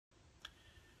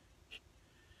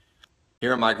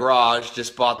here in my garage.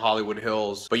 Just bought Hollywood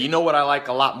Hills. But you know what I like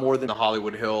a lot more than the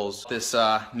Hollywood Hills? This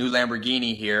new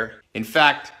Lamborghini here. In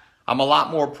fact, I'm a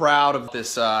lot more proud of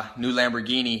this new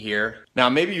Lamborghini here. Now,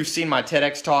 maybe you've seen my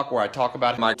TEDx talk where I talk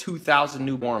about my 2,000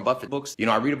 new Warren Buffett books. You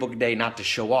know, I read a book a day not to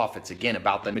show off. It's, again,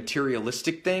 about the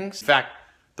materialistic things. In fact,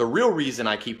 the real reason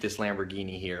I keep this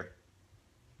Lamborghini here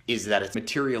is that it's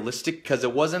materialistic, because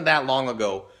it wasn't that long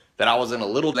ago that I was in a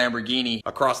little Lamborghini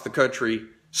across the country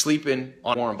sleeping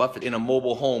on Warren Buffett in a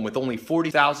mobile home with only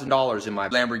 $40,000 in my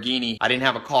Lamborghini. I didn't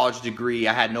have a college degree.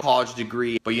 I had no college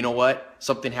degree. But you know what?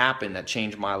 Something happened that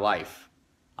changed my life.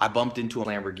 I bumped into a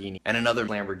Lamborghini and another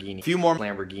Lamborghini, a few more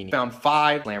Lamborghini, found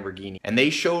 5 Lamborghini, and they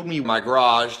showed me my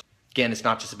garage. Again, it's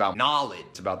not just about knowledge,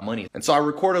 it's about money. And so I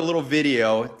recorded a little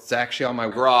video. It's actually on my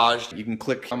garage. You can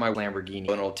click on my Lamborghini and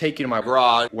it'll take you to my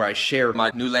garage where I share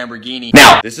my new Lamborghini.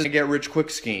 Now, this is a get rich quick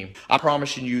scheme. I'm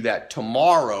promising you that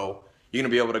tomorrow you're gonna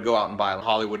be able to go out and buy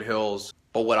Hollywood Hills.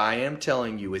 But what I am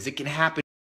telling you is it can happen.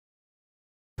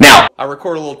 Now, I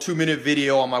recorded a little 2-minute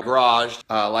video on my garage.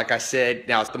 Like I said,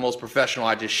 now it's the most professional.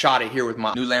 I just shot it here with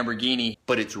my new Lamborghini,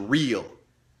 but it's real.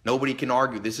 Nobody can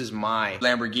argue. This is my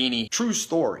Lamborghini. True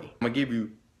story. I'm gonna give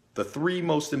you the 3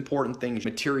 most important things.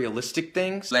 Materialistic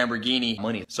things, Lamborghini,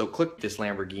 money. So click this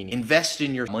Lamborghini. Invest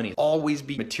in your money. Always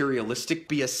be materialistic.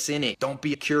 Be a cynic. Don't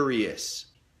be curious.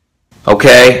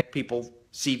 Okay? People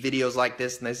see videos like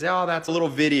this and they say, oh, that's a little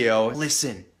video.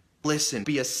 Listen.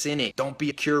 Be a cynic. Don't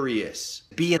be curious.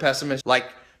 Be a pessimist.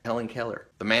 Like Helen Keller,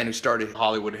 the man who started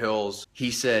Hollywood Hills. He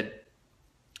said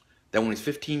that when he's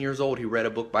 15 years old, he read a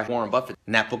book by Warren Buffett,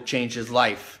 and that book changed his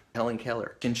life. Helen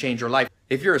Keller can change your life.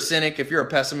 If you're a cynic, if you're a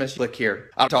pessimist, click here.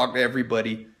 I'll talk to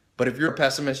everybody, but if you're a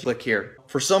pessimist, click here.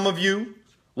 For some of you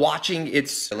watching,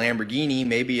 it's a Lamborghini,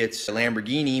 maybe it's a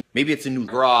Lamborghini, maybe it's a new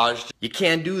garage. You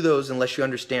can't do those unless you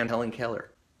understand Helen Keller.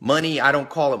 Money, I don't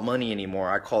call it money anymore.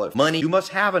 I call it money. You must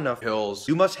have enough hills.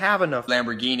 You must have enough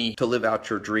Lamborghini to live out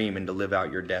your dream and to live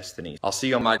out your destiny. I'll see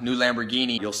you on my new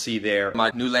Lamborghini. You'll see there my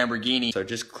new Lamborghini. So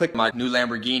just click my new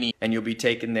Lamborghini and you'll be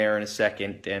taken there in a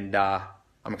second. And I'm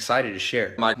excited to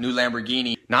share my new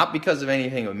Lamborghini. Not because of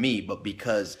anything of me, but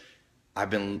because I've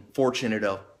been fortunate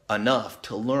enough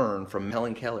to learn from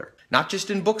Helen Keller. Not just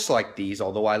in books like these,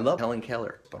 although I love Helen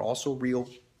Keller, but also real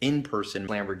in-person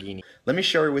Lamborghini. Let me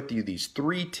share with you these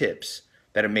 3 tips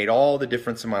that have made all the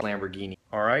difference in my Lamborghini.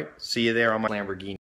 All right? See you there on my Lamborghini.